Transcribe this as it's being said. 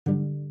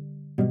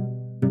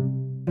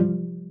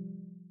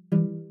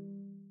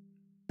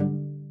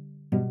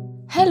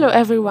Hello,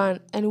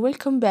 everyone, and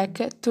welcome back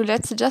to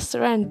Let's Just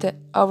Rant,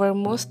 our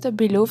most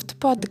beloved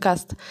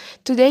podcast.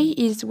 Today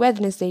is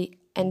Wednesday,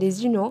 and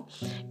as you know,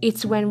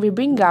 it's when we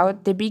bring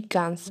out the big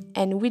guns,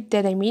 and with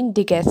that I mean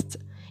the guests.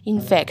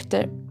 In fact,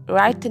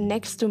 right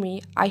next to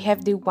me, I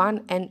have the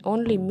one and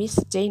only Miss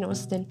Jane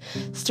Austen,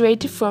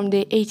 straight from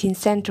the 18th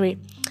century.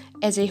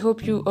 As I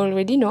hope you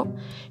already know,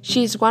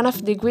 she is one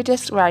of the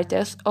greatest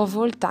writers of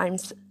all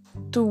times,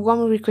 to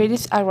whom we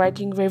credit a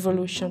writing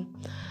revolution.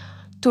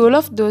 To all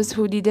of those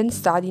who didn't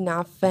study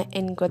enough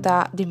and got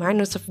a D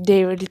minus of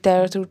their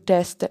literature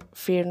test,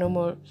 fear no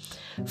more.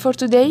 For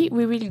today,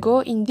 we will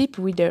go in deep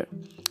with her.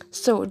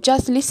 So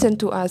just listen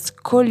to us,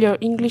 call your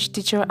English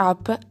teacher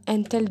up,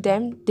 and tell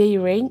them their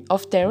reign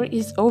of terror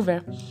is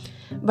over.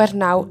 But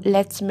now,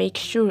 let's make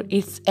sure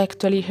it's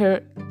actually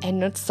her and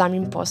not some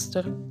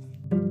impostor.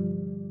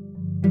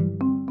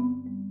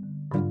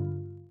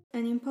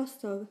 An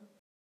impostor.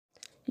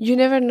 You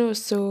never know,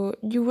 so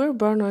you were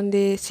born on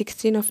the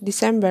 16th of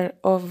December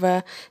of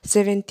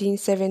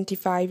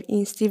 1775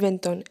 in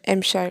Steventon,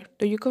 Hampshire.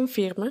 Do you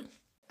confirm?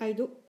 I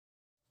do.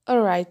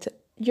 Alright,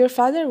 your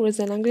father was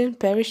an Anglican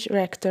parish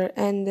rector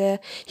and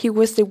he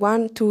was the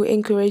one to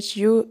encourage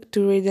you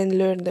to read and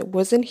learn,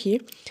 wasn't he?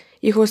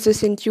 He also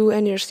sent you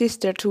and your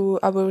sister to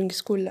a boarding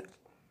school.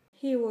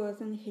 He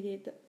was and he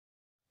did.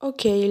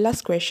 Okay,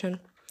 last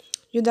question.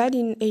 You died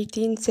in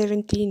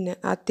 1817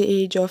 at the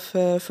age of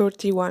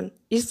 41.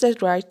 Is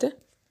that right?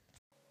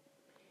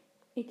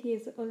 It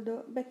is,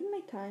 although back in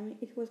my time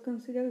it was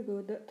considered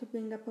rude to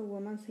bring up a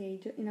woman's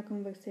age in a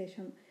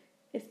conversation,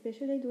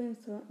 especially doing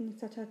so in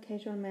such a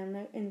casual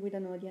manner and with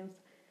an audience.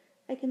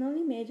 I can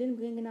only imagine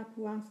bringing up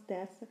one's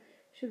death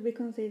should be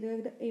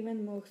considered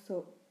even more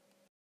so.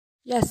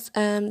 Yes,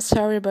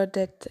 sorry about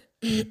that.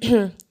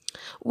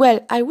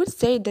 Well, I would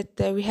say that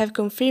we have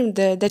confirmed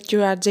that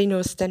you are Jane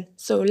Austen.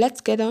 So let's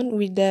get on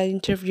with the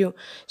interview,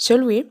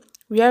 shall we?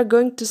 We are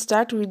going to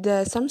start with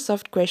some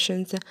soft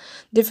questions.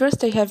 The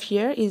first I have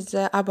here is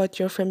about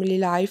your family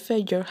life,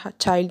 your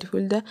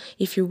childhood,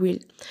 if you will.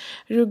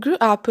 You grew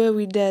up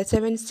with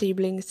seven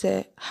siblings.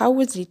 How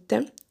was it?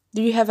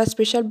 Do you have a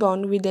special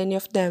bond with any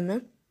of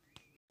them?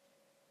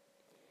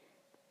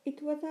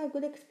 It was a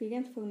good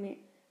experience for me.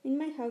 In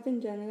my house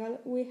in general,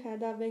 we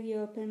had a very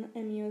open,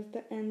 amused,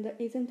 and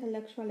easy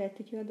intellectual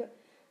attitude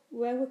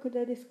where we could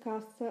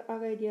discuss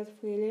our ideas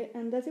freely,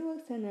 and as you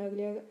were saying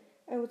earlier,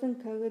 I was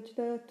encouraged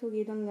to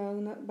read and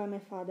learn by my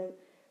father.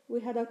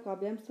 We had our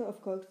problems, of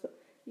course.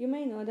 You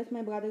may know that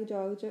my brother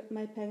George,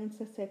 my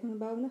parents' second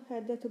born,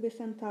 had to be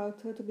sent out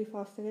to be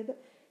fostered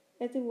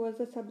as he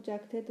was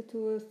subjected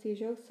to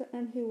seizures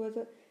and he was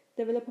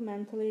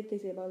developmentally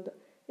disabled.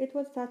 It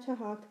was such a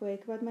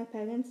heartbreak, but my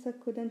parents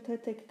couldn't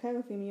take care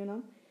of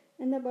him,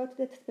 and about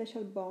that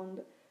special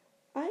bond.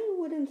 I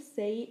wouldn't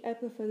say I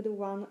preferred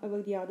one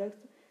over the others,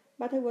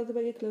 but I was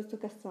very close to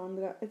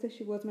Cassandra, as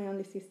she was my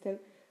only sister.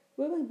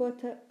 We were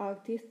both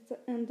artists,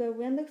 and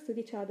we understood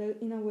each other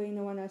in a way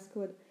no one else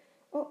could.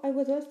 Oh, I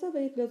was also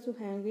very close to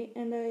Henry,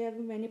 and I have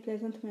many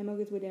pleasant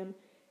memories with him.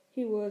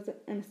 He was,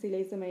 and still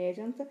is, my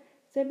agent,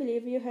 so I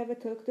believe you have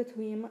talked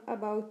to him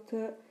about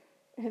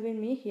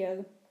having me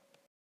here.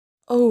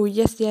 Oh,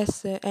 yes,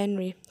 yes,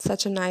 Henry,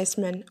 such a nice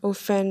man,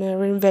 often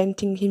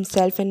reinventing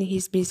himself and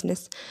his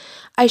business.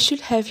 I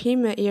should have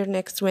him here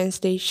next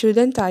Wednesday,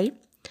 shouldn't I?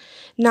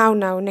 Now,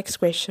 next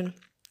question.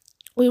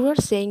 We were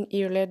saying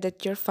earlier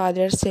that your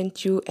father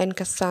sent you and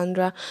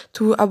Cassandra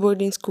to a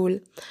boarding school.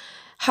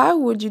 How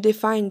would you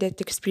define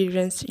that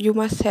experience? You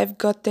must have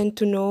gotten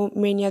to know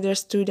many other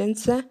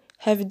students.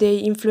 Have they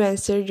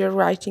influenced your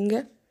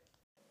writing?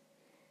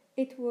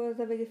 It was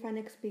a very fun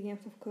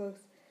experience, of course.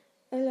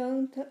 I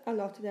learned a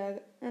lot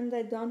there, and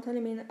I don't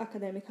only mean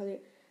academically.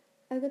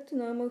 I got to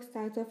know more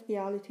sides of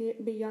reality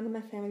beyond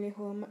my family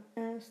home,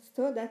 and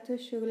so that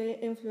surely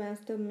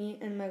influenced me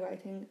and my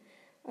writing.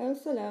 I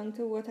also learned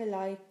what I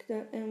liked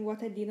and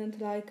what I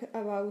didn't like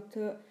about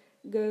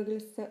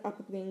girls'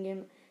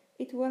 upbringing.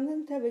 It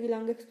wasn't a very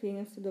long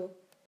experience to do.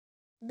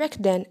 Back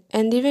then,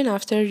 and even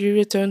after you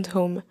returned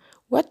home,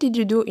 what did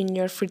you do in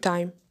your free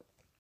time?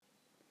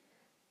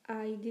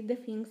 I did the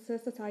things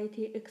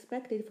society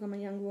expected from a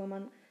young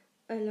woman.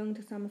 I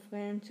learned some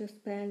French,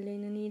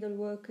 spelling,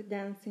 needlework,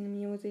 dancing,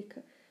 music.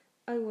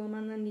 A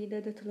woman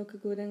needed to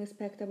look good and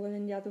respectable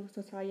in the eyes of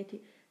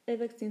society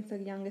ever since her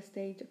youngest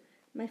age.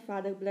 My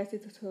father, bless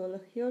his soul,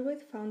 he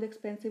always found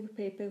expensive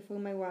paper for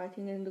my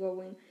writing and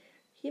drawing.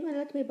 He even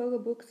let me borrow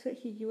books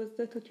he used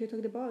to tutor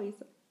the boys.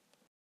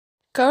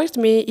 Correct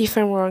me if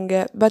I'm wrong,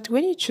 but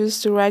when you choose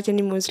to write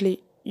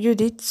anonymously, you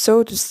did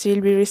so to still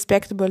be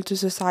respectable to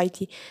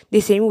society, the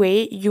same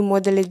way you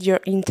modeled your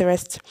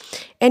interests,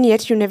 and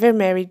yet you never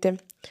married them.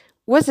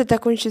 Was it a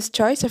conscious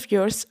choice of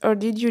yours, or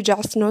did you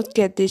just not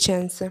get the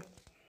chance?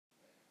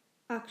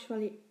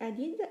 Actually, I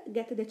did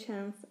get the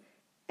chance.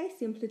 I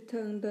simply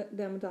turned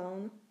them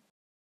down.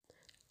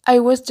 I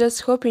was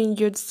just hoping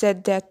you'd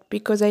said that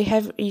because I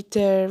have it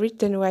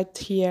written right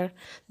here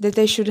that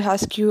I should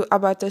ask you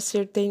about a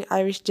certain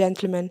Irish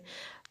gentleman,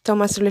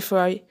 Thomas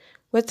Lefroy.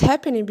 What's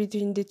happening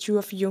between the two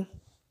of you?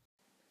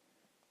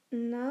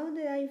 Now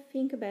that I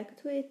think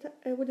back to it,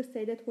 I would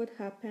say that what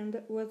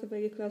happened was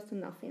very close to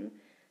nothing.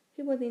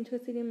 He was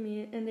interested in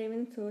me and I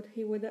even thought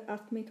he would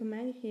ask me to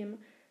marry him,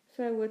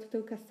 so I wrote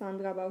to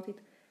Cassandra about it.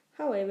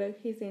 However,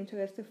 his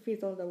interest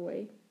fizzled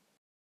away.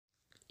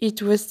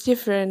 It was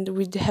different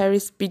with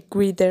Harry's big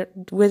reader,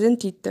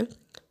 wasn't it?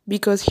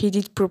 Because he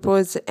did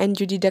propose and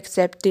you did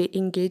accept the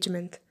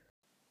engagement.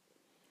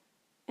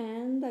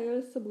 And I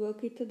also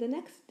broke it the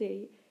next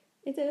day.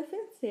 As I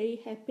often say,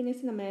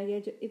 happiness in a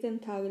marriage is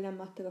entirely a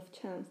matter of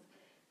chance.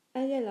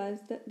 I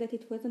realized that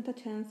it wasn't a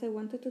chance I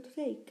wanted to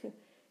take.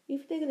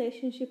 If the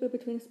relationship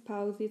between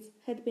spouses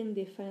had been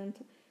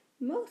different,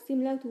 more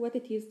similar to what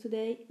it is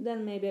today,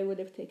 then maybe I would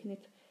have taken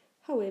it.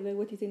 However,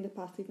 what is in the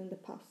past is in the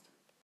past.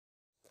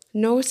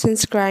 No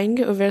sense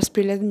crying over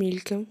spilled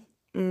milk.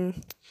 Mm.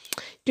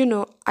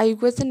 I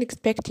wasn't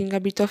expecting a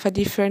bit of a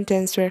different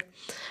answer.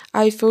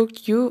 I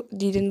thought you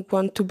didn't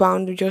want to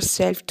bound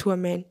yourself to a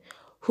man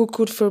who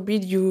could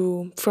forbid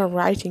you from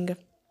writing.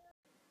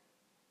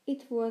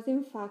 It was,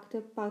 in fact,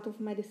 a part of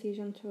my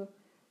decision too.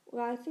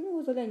 Writing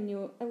was all I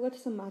knew. I wrote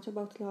so much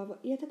about love,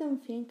 yet I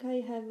don't think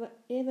I have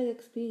ever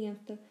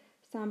experienced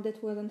some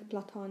that wasn't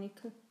platonic.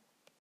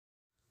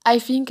 I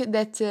think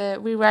that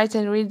we write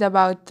and read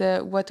about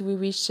what we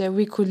wish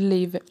we could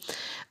live.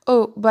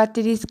 Oh, but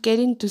it is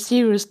getting too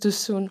serious too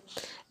soon.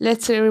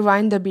 Let's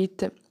rewind a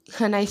bit.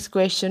 A nice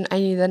question. I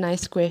need a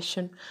nice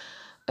question.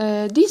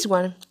 This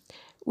one.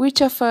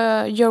 Which of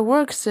your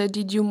works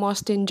did you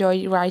most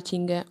enjoy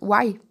writing?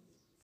 Why?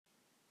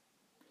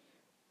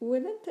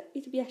 Wouldn't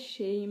it be a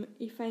shame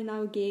if I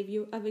now gave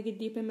you a very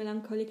deep and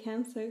melancholic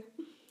answer?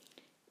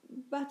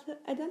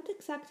 But I don't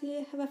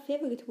exactly have a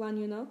favorite one,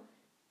 you know.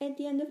 At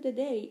the end of the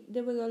day,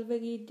 they were all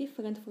very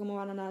different from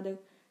one another.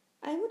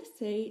 I would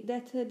say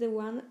that the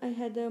one I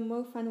had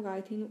more fun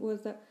writing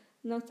was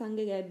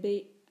Northanger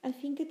Abbey. I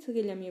think it's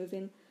really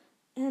amusing.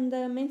 And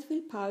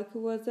Mansfield Park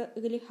was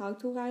really hard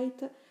to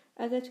write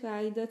as I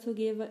tried to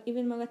give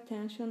even more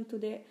attention to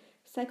the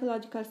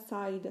psychological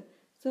side.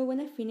 So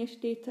when I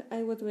finished it,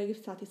 I was very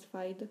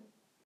satisfied.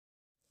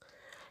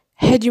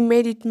 Had you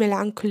made it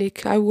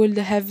melancholic, I would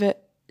have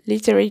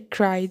literally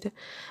cried.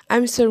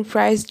 I'm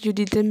surprised you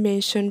didn't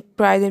mention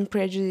Pride and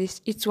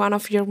Prejudice. It's one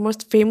of your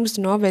most famous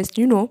novels.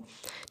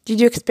 Did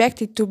you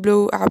expect it to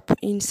blow up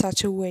in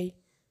such a way?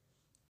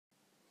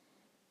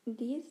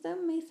 This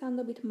may sound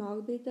a bit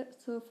morbid,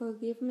 so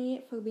forgive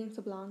me for being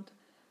so blunt.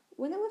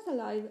 When I was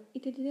alive,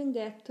 it didn't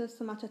get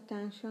so much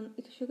attention.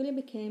 It surely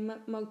became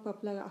more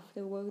popular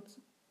afterwards.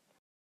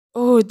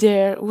 Oh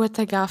dear, what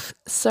a gaffe.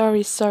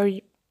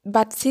 Sorry.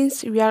 But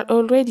since we are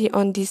already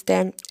on this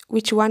theme,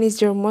 which one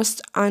is your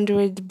most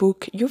underrated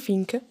book, you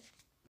think?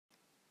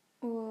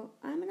 Oh,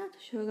 I'm not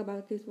sure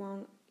about this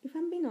one. If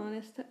I'm being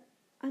honest,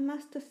 I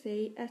must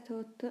say I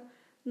thought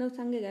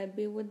Northanger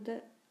Abbey would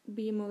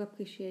be more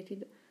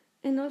appreciated,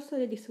 and also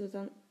Lady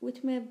Susan,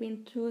 which may have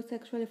been too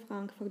sexually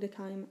frank for the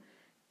time.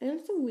 I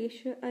also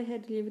wish I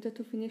had lived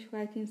to finish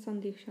writing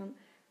Sundition.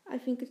 I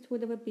think it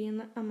would have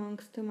been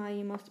amongst my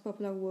most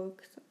popular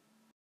works.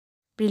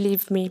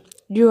 Believe me,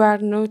 you are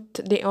not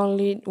the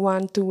only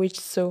one to wish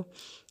so.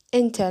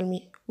 And tell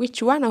me,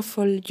 which one of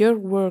all your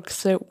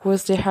works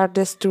was the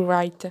hardest to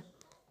write?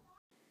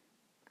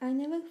 I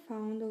never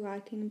found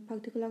writing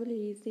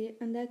particularly easy,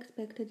 and I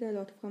expected a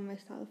lot from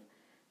myself.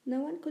 No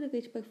one could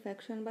reach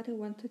perfection, but I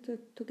wanted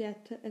to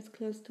get as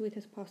close to it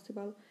as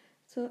possible,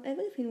 so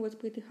everything was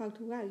pretty hard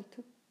to write.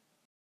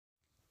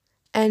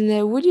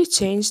 And would you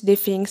change the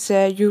things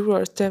you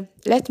wrote?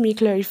 Let me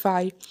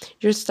clarify.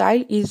 Your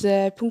style is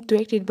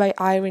punctuated by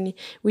irony,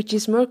 which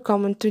is more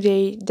common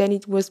today than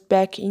it was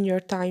back in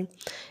your time.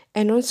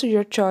 And also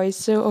your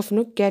choice of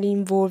not getting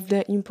involved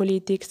in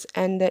politics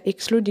and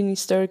excluding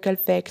historical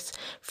facts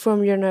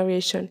from your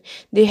narration.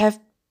 They have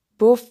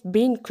both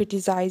been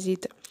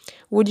criticized.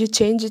 Would you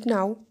change it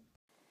now?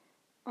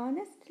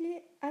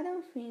 Honestly, I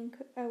don't think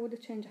I would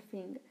change a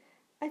thing.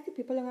 I see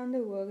people around the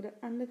world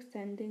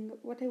understanding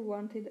what I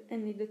wanted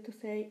and needed to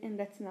say, and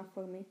that's enough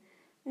for me.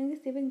 And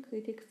receiving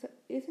critics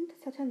isn't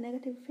such a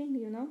negative thing,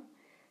 you know?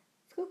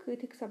 Through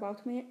critics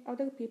about me,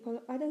 other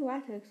people, other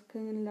writers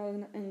can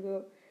learn and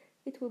grow.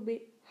 It would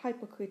be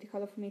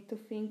hypocritical of me to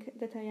think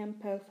that I am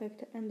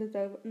perfect and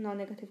deserve no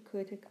negative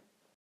critic.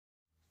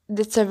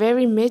 That's a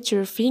very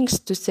mature thing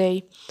to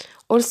say,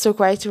 also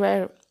quite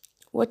rare.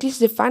 What is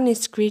the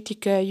funniest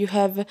critic you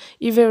have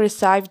ever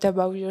received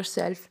about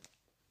yourself?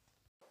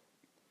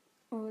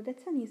 Oh,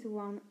 that's an easy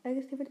one. I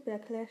received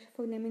backlash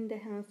for naming the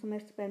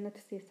handsomest Bennett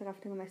sister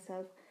after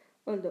myself,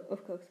 although,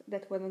 of course,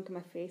 that wasn't to my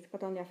face,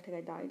 but only after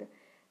I died.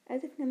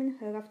 As if naming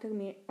her after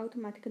me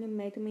automatically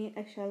made me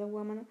a shallow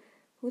woman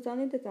whose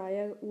only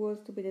desire was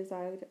to be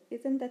desired.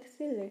 Isn't that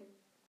silly?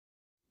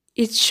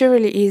 It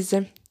surely is.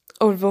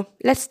 Although,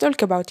 let's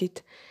talk about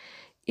it.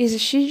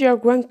 Is she your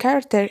one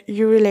character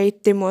you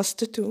relate the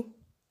most to?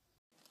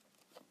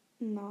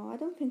 No, I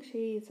don't think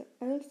she is.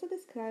 I also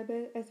describe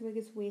her as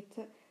very sweet,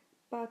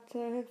 but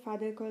her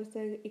father calls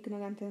her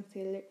ignorant and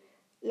silly.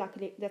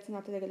 Luckily, that's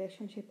not the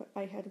relationship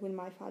I had with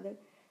my father.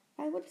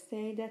 I would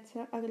say that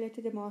I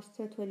related the most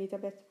to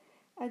Elizabeth.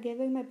 I gave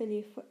her my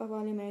belief of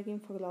only marrying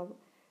for love.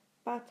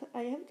 But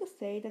I have to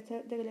say that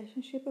the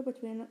relationship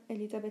between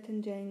Elizabeth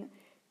and Jane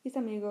is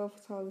a mirror of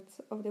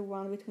sorts of the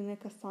one between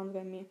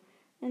Cassandra and me.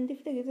 And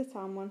if there is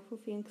someone who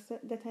thinks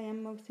that I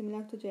am more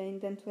similar to Jane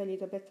than to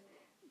Elizabeth,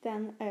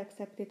 then I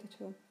accept it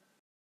too.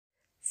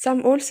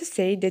 Some also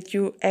say that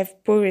you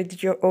have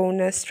poured your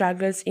own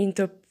struggles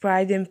into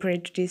Pride and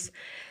Prejudice.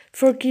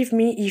 Forgive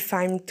me if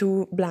I'm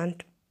too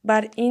blunt,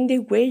 but in the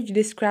way you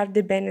describe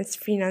the Bennet's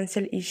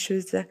financial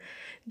issues,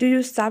 do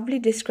you subtly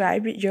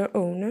describe your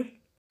own?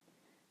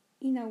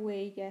 In a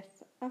way,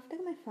 yes. After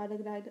my father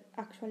died,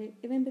 actually,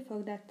 even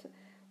before that,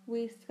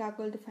 we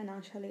struggled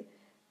financially.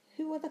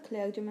 He was a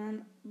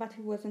clergyman, but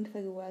he wasn't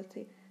very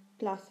wealthy.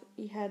 Plus,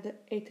 he had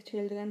 8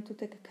 children to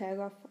take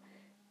care of.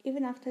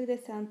 Even after they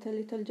sent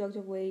little George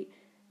away,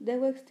 there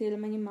were still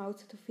many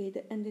mouths to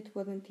feed, and it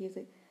wasn't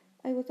easy.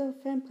 I was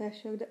often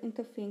pressured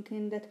into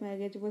thinking that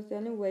marriage was the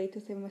only way to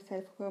save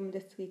myself from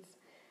the streets.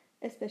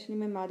 Especially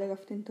my mother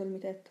often told me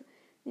that.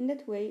 In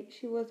that way,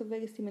 she was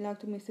very similar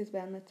to Mrs.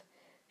 Bennet.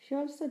 She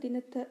also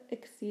didn't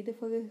exceed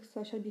for her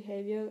social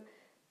behavior,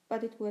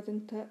 but it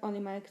wasn't only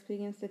my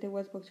experience that I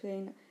was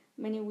portraying.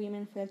 Many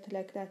women felt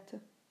like that.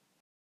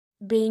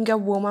 Being a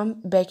woman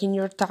back in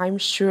your time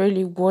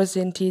surely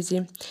wasn't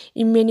easy.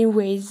 In many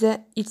ways,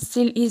 it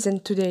still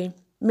isn't today.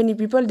 Many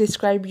people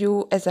describe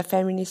you as a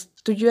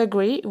feminist. Do you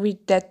agree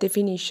with that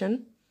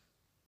definition?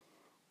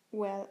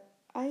 Well,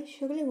 I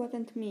surely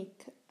wasn't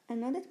meek. I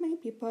know that many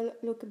people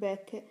look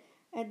back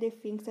at the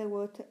things I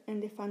wrote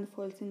and they find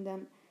faults in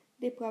them.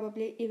 They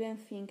probably even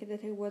think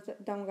that I was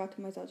downright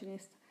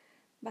misogynist.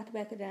 But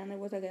back then I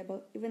was a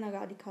rebel, even a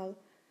radical.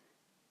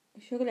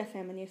 Surely a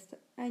feminist.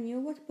 I knew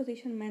what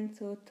position men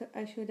thought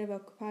I should have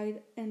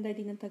occupied and I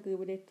didn't agree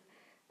with it.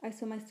 I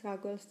saw my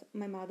struggles,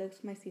 my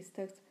mother's, my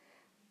sister's.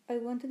 I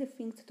wanted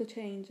things to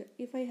change.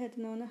 If I had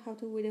known how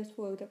to wield a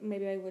sword,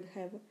 maybe I would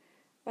have.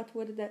 But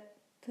would that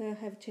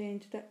have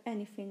changed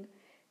anything?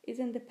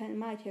 Isn't the pen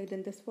mightier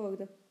than the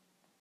sword?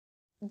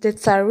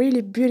 That's a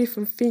really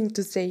beautiful thing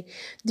to say.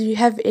 Do you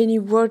have any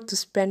word to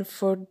spend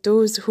for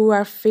those who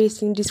are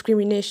facing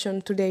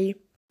discrimination today?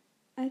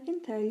 I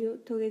can tell you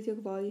to raise your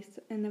voice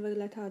and never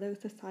let others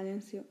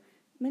silence you.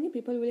 Many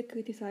people will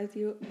criticize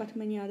you, but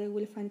many others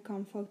will find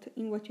comfort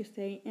in what you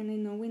say and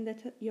in knowing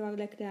that you are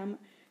like them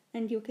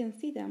and you can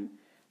see them,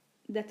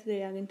 that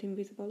they aren't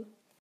invisible.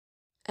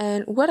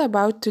 And what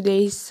about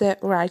today's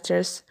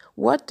writers?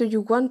 What do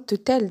you want to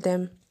tell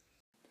them?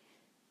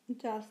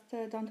 Just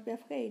don't be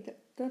afraid.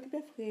 Don't be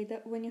afraid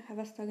when you have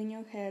a story in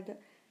your head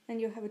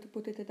and you have to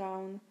put it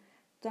down.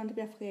 Don't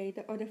be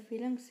afraid of the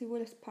feelings you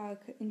will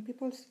spark in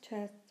people's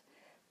chests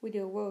with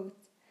your words.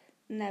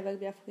 Never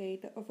be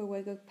afraid of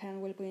where your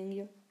pen will bring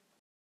you.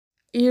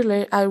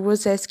 Earlier, I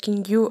was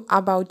asking you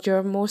about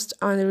your most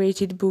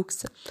underrated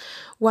books.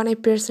 One I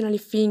personally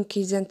think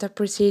isn't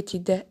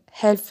appreciated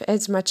half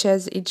as much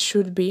as it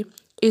should be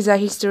is A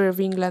History of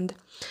England.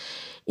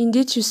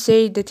 Indeed, you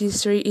say that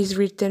history is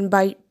written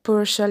by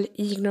partial,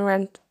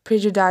 ignorant,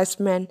 prejudiced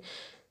men.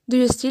 Do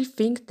you still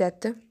think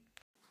that?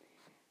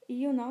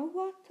 You know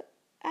what?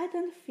 I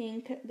don't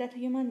think that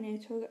human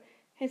nature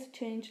has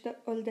changed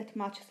all that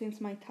much since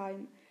my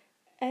time.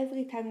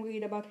 Every time we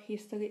read about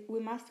history, we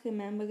must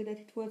remember that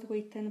it was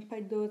written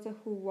by those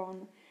who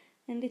won,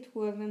 and it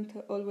wasn't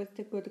always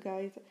the good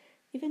guys.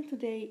 Even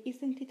today,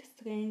 isn't it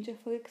strange,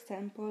 for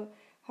example,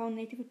 how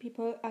native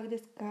people are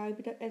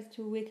described as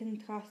too weak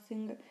and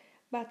trusting,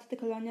 but the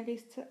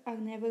colonialists are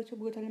never too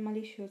brutal and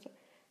malicious?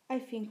 I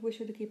think we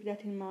should keep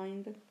that in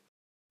mind.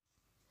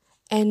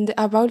 And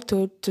about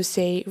to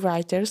say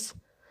writers,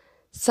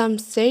 some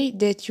say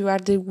that you are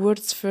the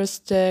world's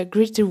first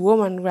gritty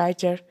woman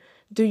writer.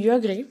 Do you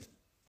agree?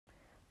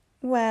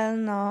 Well,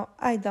 no,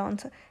 I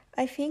don't.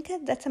 I think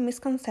that's a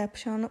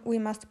misconception we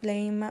must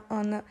blame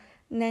on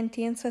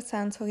 19th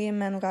century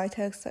men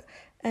writers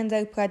and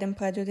their Pride and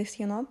Prejudice.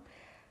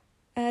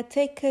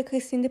 Take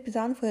Christine de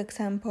Pizan, for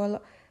example.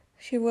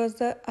 She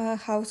was a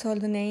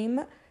household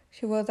name,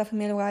 she was a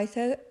female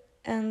writer,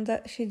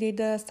 and she did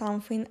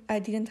something I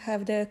didn't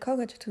have the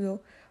courage to do,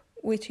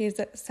 which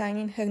is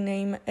signing her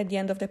name at the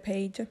end of the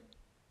page.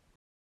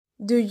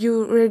 Do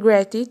you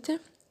regret it?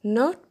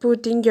 Not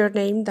putting your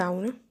name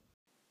down?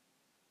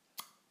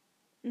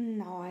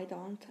 No, I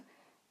don't.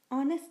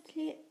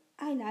 Honestly,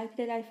 I like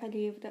the life I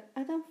lived.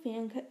 I don't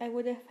think I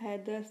would have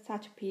had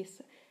such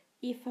peace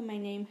if my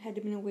name had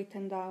been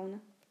written down.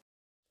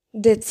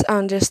 That's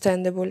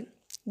understandable.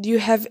 Do you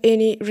have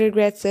any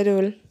regrets at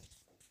all?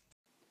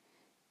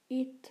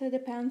 It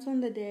depends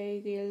on the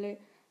day, really.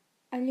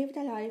 I lived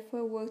a life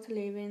worth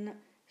living,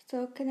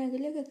 so can I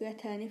really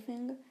regret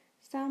anything?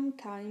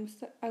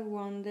 Sometimes I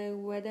wonder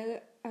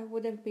whether I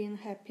would have been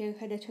happier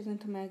had I chosen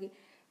to marry.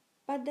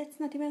 But that's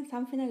not even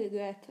something I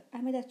regret.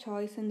 I made a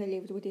choice and I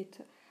lived with it.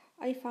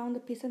 I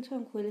found peace and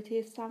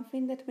tranquility,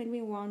 something that made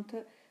me want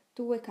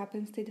to wake up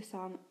and see the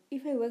sun.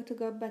 If I were to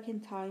go back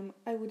in time,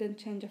 I wouldn't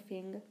change a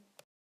thing.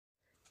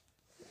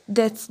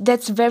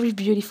 That's very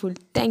beautiful.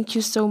 Thank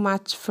you so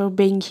much for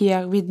being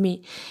here with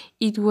me.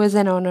 It was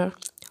an honor.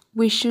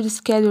 We should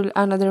schedule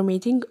another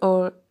meeting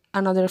or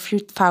another few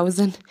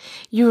thousand.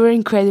 You were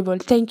incredible.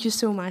 Thank you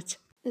so much.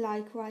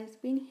 Likewise,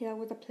 being here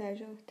was a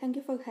pleasure. Thank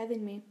you for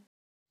having me.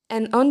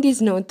 And on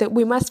this note,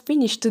 we must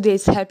finish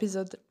today's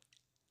episode.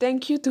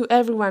 Thank you to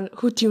everyone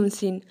who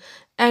tunes in.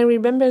 And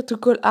remember to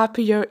call up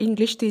your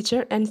English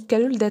teacher and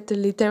schedule that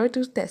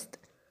literature test.